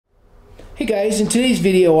Hey guys, in today's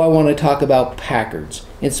video I want to talk about Packards,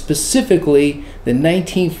 and specifically the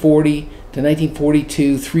 1940 to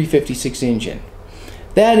 1942 356 engine.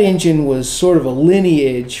 That engine was sort of a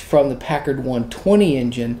lineage from the Packard 120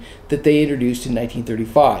 engine that they introduced in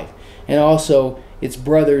 1935, and also its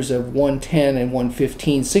brothers of 110 and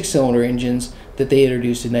 115 six-cylinder engines that they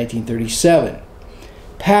introduced in 1937.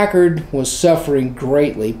 Packard was suffering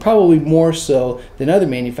greatly, probably more so than other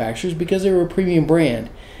manufacturers because they were a premium brand.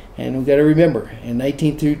 And we've got to remember, in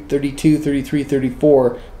 1932, 33,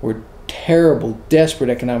 34 were terrible, desperate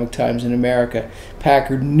economic times in America.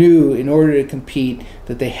 Packard knew in order to compete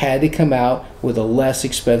that they had to come out with a less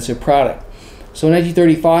expensive product. So in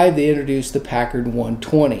 1935 they introduced the Packard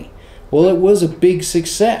 120. Well, it was a big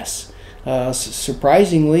success.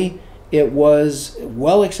 Surprisingly, it was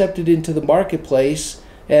well accepted into the marketplace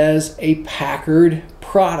as a Packard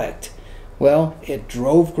product. Well, it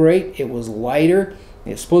drove great, it was lighter.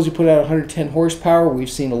 It's supposed to put out 110 horsepower. We've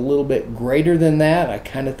seen a little bit greater than that. I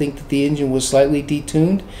kind of think that the engine was slightly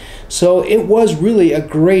detuned. So it was really a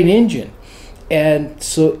great engine. And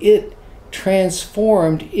so it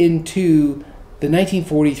transformed into the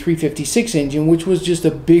 1940 356 engine, which was just a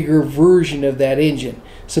bigger version of that engine.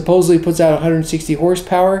 Supposedly puts out 160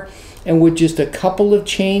 horsepower, and with just a couple of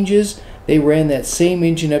changes, they ran that same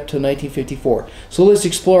engine up to 1954. So let's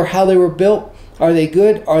explore how they were built. Are they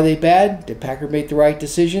good? Are they bad? Did Packard make the right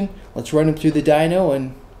decision? Let's run them through the dyno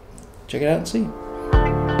and check it out and see.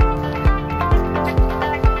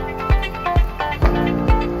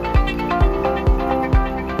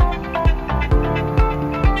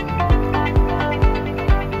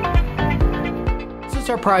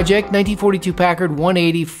 Our project, 1942 Packard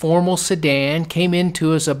 180 formal sedan, came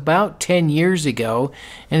into us about 10 years ago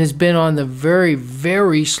and has been on the very,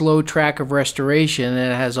 very slow track of restoration,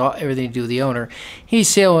 and it has everything to do with the owner. He's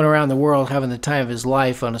sailing around the world having the time of his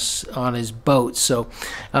life on his boat, so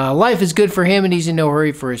life is good for him and he's in no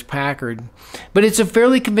hurry for his Packard. But it's a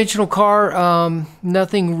fairly conventional car,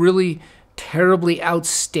 nothing really terribly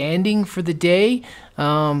outstanding for the day.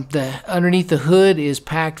 Underneath the hood is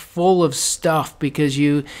packed full of stuff because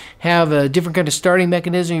you have a different kind of starting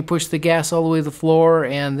mechanism. You push the gas all the way to the floor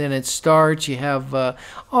and then it starts. You have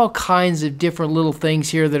all kinds of different little things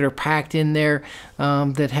here that are packed in there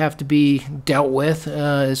that have to be dealt with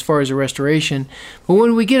as far as a restoration. But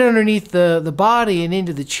when we get underneath the body and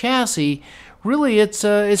into the chassis, really, it's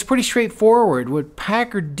pretty straightforward. What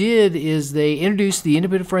Packard did is they introduced the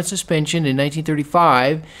independent front suspension in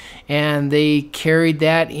 1935, and they carried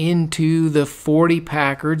that into the 40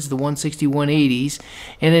 Packards, the 160 180s,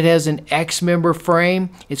 and it has an X-member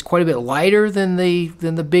frame. It's quite a bit lighter than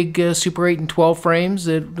the big Super 8 and 12 frames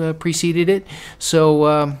that preceded it.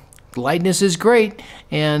 So lightness is great,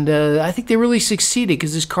 and I think they really succeeded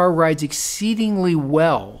because this car rides exceedingly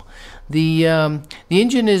well. The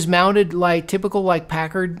engine is mounted typical like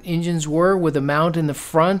Packard engines were, with a mount in the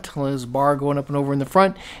front. There's a bar going up and over in the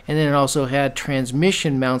front, and then it also had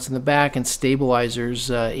transmission mounts in the back and stabilizers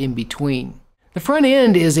in between. The front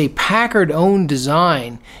end is a Packard-owned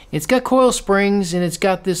design. It's got coil springs and it's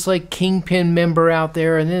got this like kingpin member out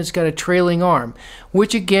there, and then it's got a trailing arm,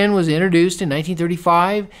 which again was introduced in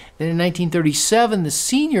 1935. Then in 1937 the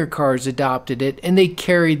senior cars adopted it, and they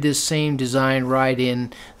carried this same design right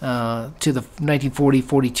in to the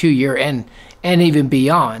 1940-42 year and even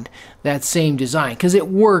beyond that same design, because it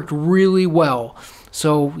worked really well.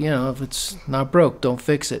 So, you know, if it's not broke, don't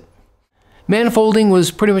fix it. Manifolding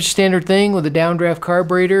was pretty much a standard thing with a downdraft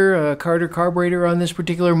carburetor, a Carter carburetor on this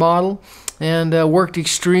particular model, and worked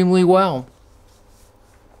extremely well.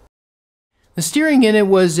 The steering in it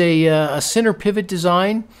was a center pivot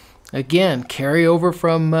design. Again, carryover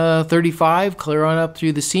from 35, clear on up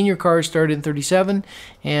through the senior cars started in 37,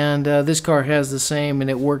 and this car has the same, and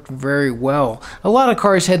it worked very well. A lot of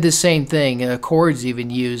cars had the same thing. Accords even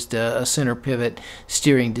used a center pivot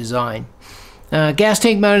steering design. Gas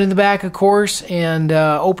tank mounted in the back, of course, and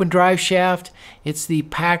open drive shaft. It's the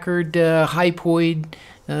Packard hypoid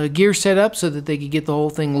gear setup so that they could get the whole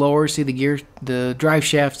thing lower. See, the drive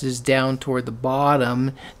shaft is down toward the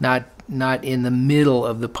bottom, not in the middle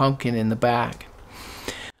of the pumpkin in the back.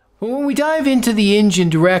 But when we dive into the engine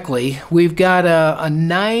directly, we've got a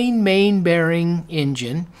 9 main bearing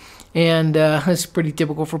engine. And it's pretty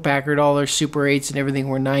typical for Packard. All their Super 8s and everything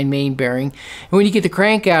were 9 main bearing. And when you get the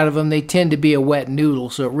crank out of them, they tend to be a wet noodle,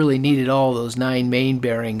 so it really needed all those 9 main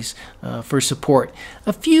bearings for support.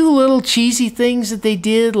 A few little cheesy things that they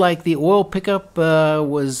did, like the oil pickup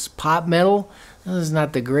was pot metal. This is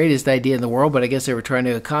not the greatest idea in the world, but I guess they were trying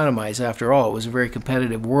to economize after all. It was a very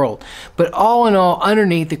competitive world. But all in all,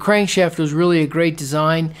 underneath, the crankshaft was really a great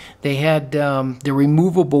design. They had the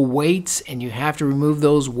removable weights, and you have to remove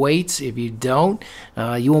those weights. If you don't,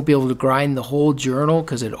 you won't be able to grind the whole journal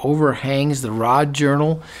because it overhangs the rod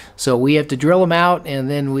journal. So we have to drill them out, and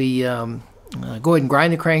then we go ahead and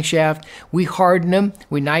grind the crankshaft. We harden them,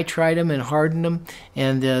 we nitride them and harden them,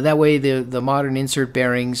 and that way the modern insert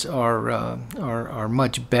bearings are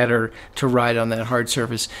much better to ride on that hard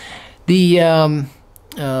surface. The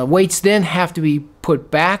weights then have to be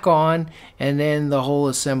put back on, and then the whole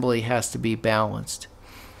assembly has to be balanced.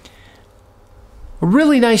 A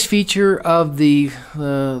really nice feature of the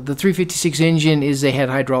 356 engine is they had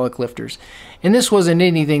hydraulic lifters. And this wasn't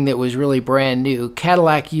anything that was really brand new.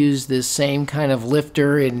 Cadillac used this same kind of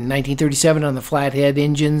lifter in 1937 on the flathead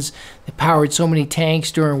engines that powered so many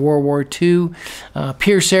tanks during World War II.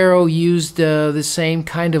 Pierce Arrow used the same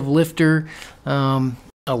kind of lifter. A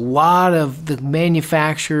lot of the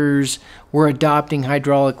manufacturers were adopting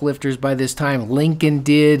hydraulic lifters by this time. Lincoln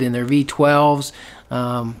did in their V12s.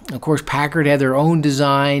 Of course, Packard had their own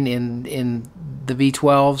design in the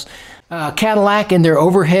V12s. Cadillac in their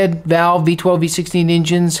overhead valve V12, V16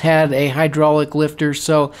 engines had a hydraulic lifter.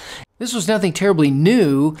 So this was nothing terribly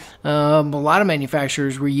new. A lot of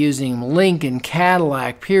manufacturers were using them. Lincoln,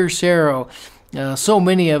 Cadillac, Pierce Arrow. So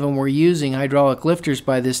many of them were using hydraulic lifters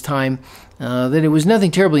by this time that it was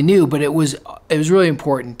nothing terribly new, but it was really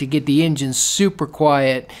important to get the engine super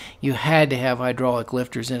quiet. You had to have hydraulic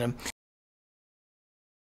lifters in them.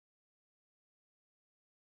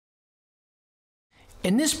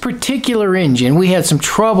 In this particular engine, we had some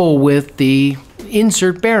trouble with the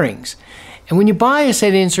insert bearings. And when you buy a set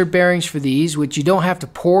of insert bearings for these, which you don't have to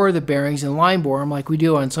pour the bearings and line bore them like we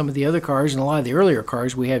do on some of the other cars, and a lot of the earlier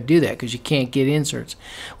cars we have to do that because you can't get inserts.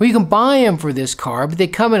 Well, you can buy them for this car, but they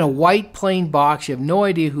come in a white plain box. You have no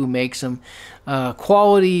idea who makes them.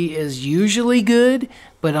 Quality is usually good,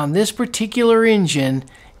 but on this particular engine,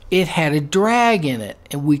 it had a drag in it,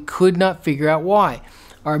 and we could not figure out why.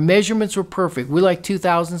 Our measurements were perfect. We like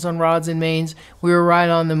 2000s on rods and mains. We were right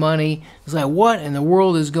on the money. It's like, what in the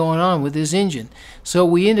world is going on with this engine? So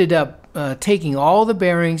we ended up taking all the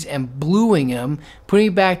bearings and bluing them, putting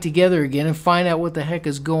it back together again, and find out what the heck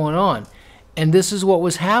is going on. And this is what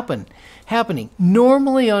was happening.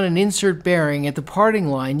 Normally on an insert bearing at the parting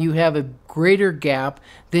line, you have a greater gap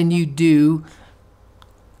than you do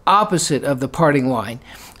opposite of the parting line.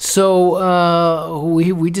 So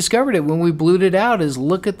we discovered it when we blued it out. Is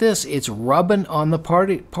look at this, it's rubbing on the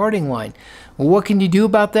parting line. Well, what can you do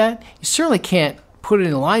about that? You certainly can't put it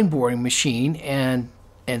in a line boring machine and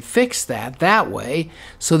fix that way.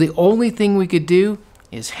 So the only thing we could do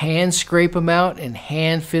is hand scrape them out and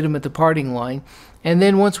hand fit them at the parting line. And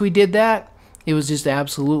then once we did that, it was just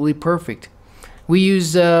absolutely perfect. We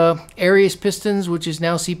use Arius pistons, which is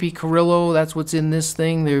now CP Carrillo. That's what's in this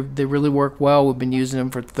thing. They really work well. We've been using them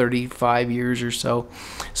for 35 years or so.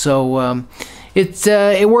 So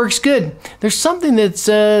it works good. There's something that's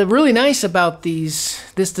really nice about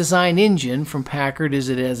this design engine from Packard is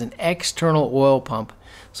it has an external oil pump.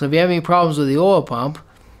 So if you have any problems with the oil pump,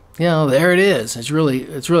 you know, there it is. It's really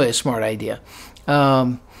a smart idea.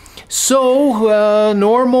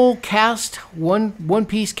 Normal cast, one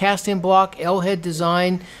piece cast-in block, L-head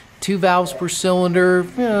design, 2 valves per cylinder.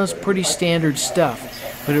 You know, it's pretty standard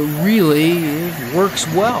stuff, but it really works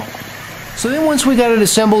well. So then once we got it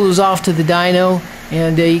assembled, it was off to the dyno,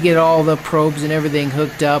 and you get all the probes and everything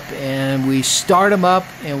hooked up, and we start them up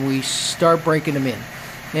and we start breaking them in.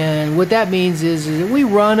 And what that means is that we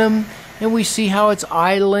run them and we see how it's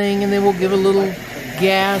idling, and then we'll give a little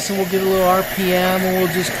gas and we'll give a little RPM, and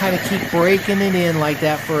we'll just kind of keep breaking it in like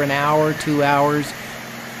that for an hour, 2 hours.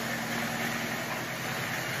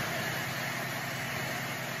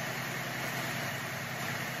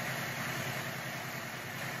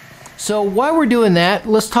 So while we're doing that,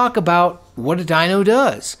 let's talk about what a dyno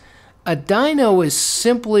does. A dyno is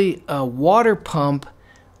simply a water pump,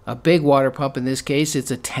 a big water pump in this case.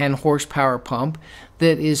 It's a 10 horsepower pump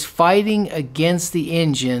that is fighting against the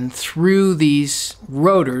engine through these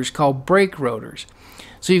rotors called brake rotors.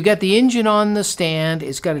 So you've got the engine on the stand,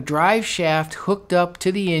 it's got a drive shaft hooked up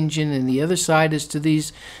to the engine, and the other side is to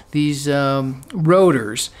these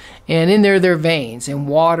rotors, and in there are vanes, and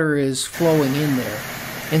water is flowing in there.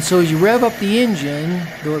 And so as you rev up the engine,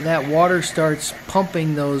 that water starts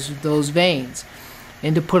pumping those vanes.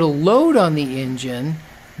 And to put a load on the engine,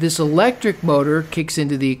 This electric motor kicks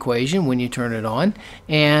into the equation when you turn it on,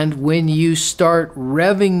 and when you start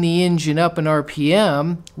revving the engine up in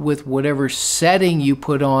RPM with whatever setting you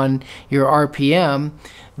put on your RPM,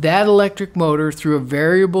 that electric motor through a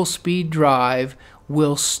variable speed drive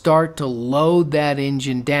will start to load that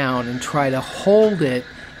engine down and try to hold it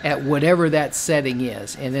at whatever that setting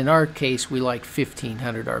is. And in our case, we like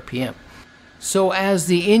 1500 RPM. So as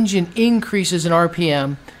the engine increases in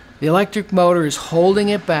RPM, the electric motor is holding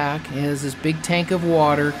it back. It has this big tank of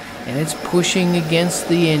water, and it's pushing against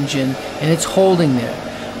the engine, and it's holding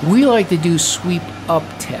there. We like to do sweep up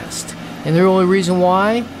test. And the only reason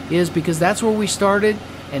why is because that's where we started,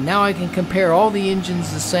 and now I can compare all the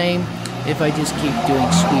engines the same if I just keep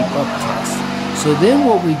doing sweep up tests. So then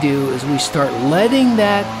what we do is we start letting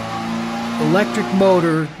that electric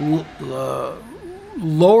motor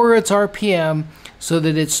lower its RPM so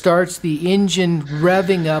that it starts the engine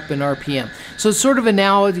revving up in RPM. So it's sort of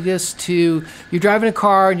analogous to you're driving a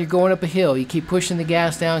car and you're going up a hill. You keep pushing the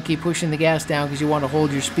gas down, keep pushing the gas down because you want to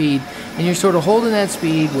hold your speed. And you're sort of holding that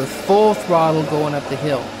speed with full throttle going up the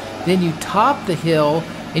hill. Then you top the hill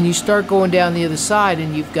and you start going down the other side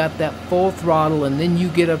and you've got that full throttle, and then you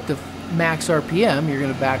get up to max RPM, you're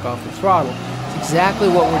going to back off the throttle. It's exactly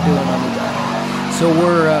what we're doing on the dyno. So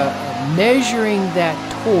we're measuring that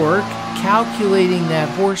torque, calculating that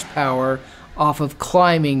horsepower off of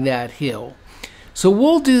climbing that hill. So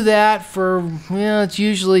we'll do that for, it's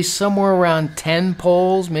usually somewhere around 10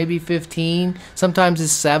 poles, maybe 15. Sometimes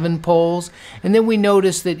it's 7 poles. And then we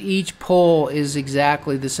notice that each pole is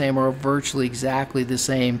exactly the same, or virtually exactly the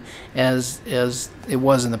same as it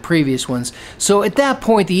was in the previous ones. So at that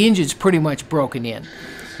point, the engine's pretty much broken in.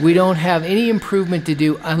 We don't have any improvement to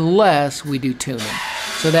do unless we do tuning.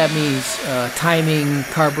 So that means timing,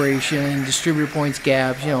 carburation, distributor points,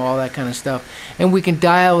 gaps, all that kind of stuff. And we can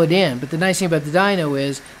dial it in. But the nice thing about the dyno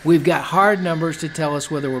is we've got hard numbers to tell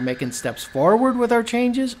us whether we're making steps forward with our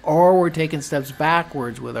changes or we're taking steps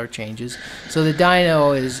backwards with our changes. So the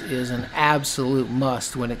dyno is an absolute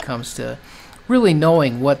must when it comes to really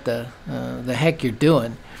knowing what the heck you're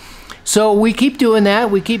doing. So we keep doing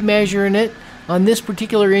that. We keep measuring it. On this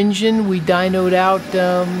particular engine, we dynoed out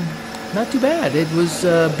not too bad. It was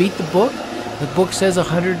beat the book. The book says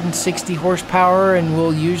 160 horsepower, and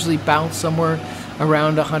we'll usually bounce somewhere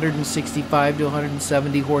around 165 to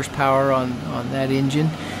 170 horsepower on that engine.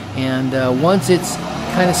 And once it's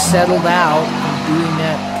kind of settled out and doing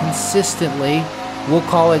that consistently, we'll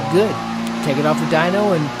call it good. Take it off the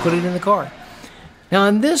dyno and put it in the car. Now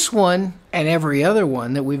on this one, and every other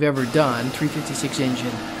one that we've ever done, 356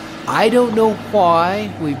 engine, I don't know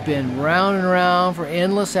why. We've been round and round for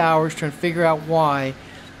endless hours trying to figure out why.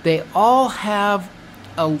 They all have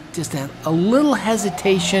just a little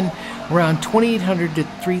hesitation around 2,800 to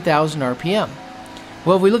 3,000 RPM.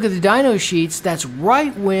 Well, if we look at the dyno sheets, that's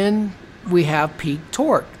right when we have peak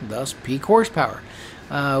torque, thus peak horsepower.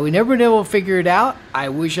 We never been able to figure it out. I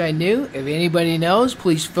wish I knew. If anybody knows,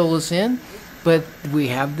 please fill us in. But we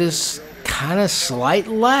have this kind of slight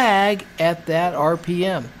lag at that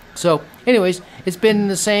RPM. So anyways, it's been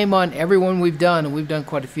the same on every one we've done, and we've done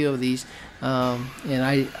quite a few of these, and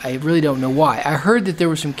I really don't know why. I heard that there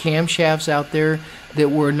were some camshafts out there that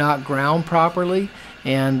were not ground properly,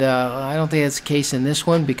 and I don't think that's the case in this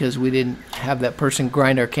one because we didn't have that person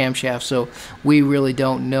grind our camshaft, so we really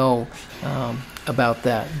don't know about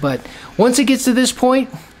that. But once it gets to this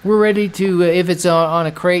point, we're ready to, if it's on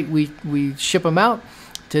a crate, we ship them out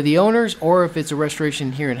to the owners, or if it's a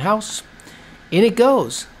restoration here in-house, in it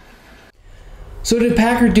goes. So did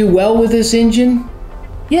Packard do well with this engine?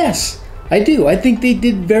 Yes, I do. I think they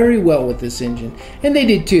did very well with this engine. And they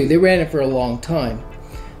did too. They ran it for a long time.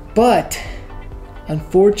 But,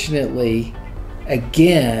 unfortunately,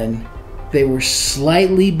 again, they were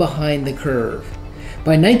slightly behind the curve.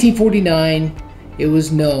 By 1949, it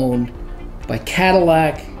was known by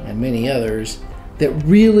Cadillac and many others that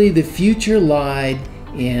really the future lied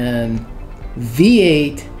in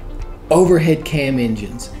V8 overhead cam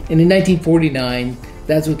engines. And in 1949,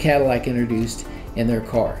 that's what Cadillac introduced in their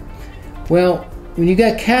car. Well, when you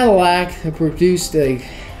got Cadillac that produced a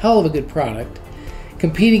hell of a good product,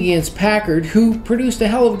 competing against Packard, who produced a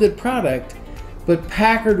hell of a good product, but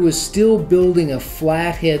Packard was still building a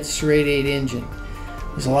flathead straight 8 engine.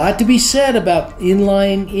 There's a lot to be said about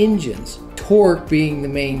inline engines, torque being the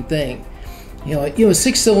main thing. You know, a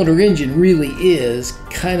 6-cylinder engine really is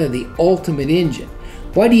kind of the ultimate engine.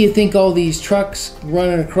 Why do you think all these trucks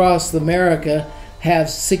running across America have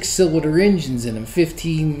 6-cylinder engines in them,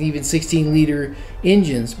 15, even 16-liter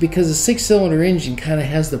engines? Because a 6-cylinder engine kind of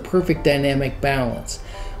has the perfect dynamic balance.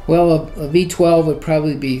 Well, a V12 would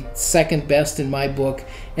probably be second best in my book,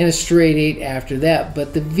 and a straight 8 after that.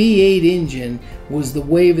 But the V8 engine was the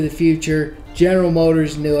wave of the future. General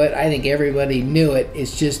Motors knew it. I think everybody knew it.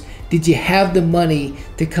 It's just, did you have the money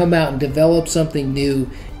to come out and develop something new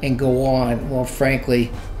and go on? Well,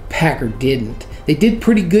 frankly, Packard didn't. They did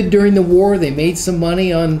pretty good during the war. They made some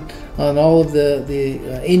money on all of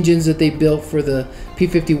the engines that they built for the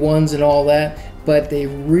P-51s and all that. But they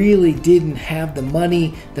really didn't have the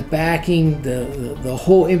money, the backing, the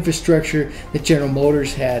whole infrastructure that General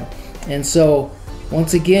Motors had. And so,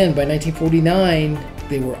 once again, by 1949,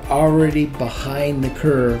 they were already behind the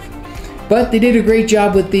curve. But they did a great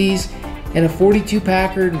job with these, and a 42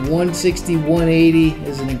 Packard 160, 180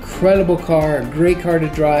 is an incredible car, a great car to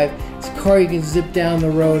drive. It's a car you can zip down the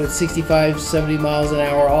road at 65, 70 miles an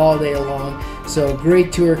hour all day long. So, a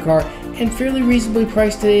great tour car, and fairly reasonably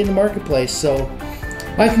priced today in the marketplace. So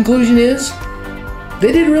my conclusion is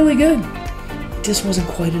they did really good. It just wasn't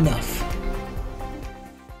quite enough.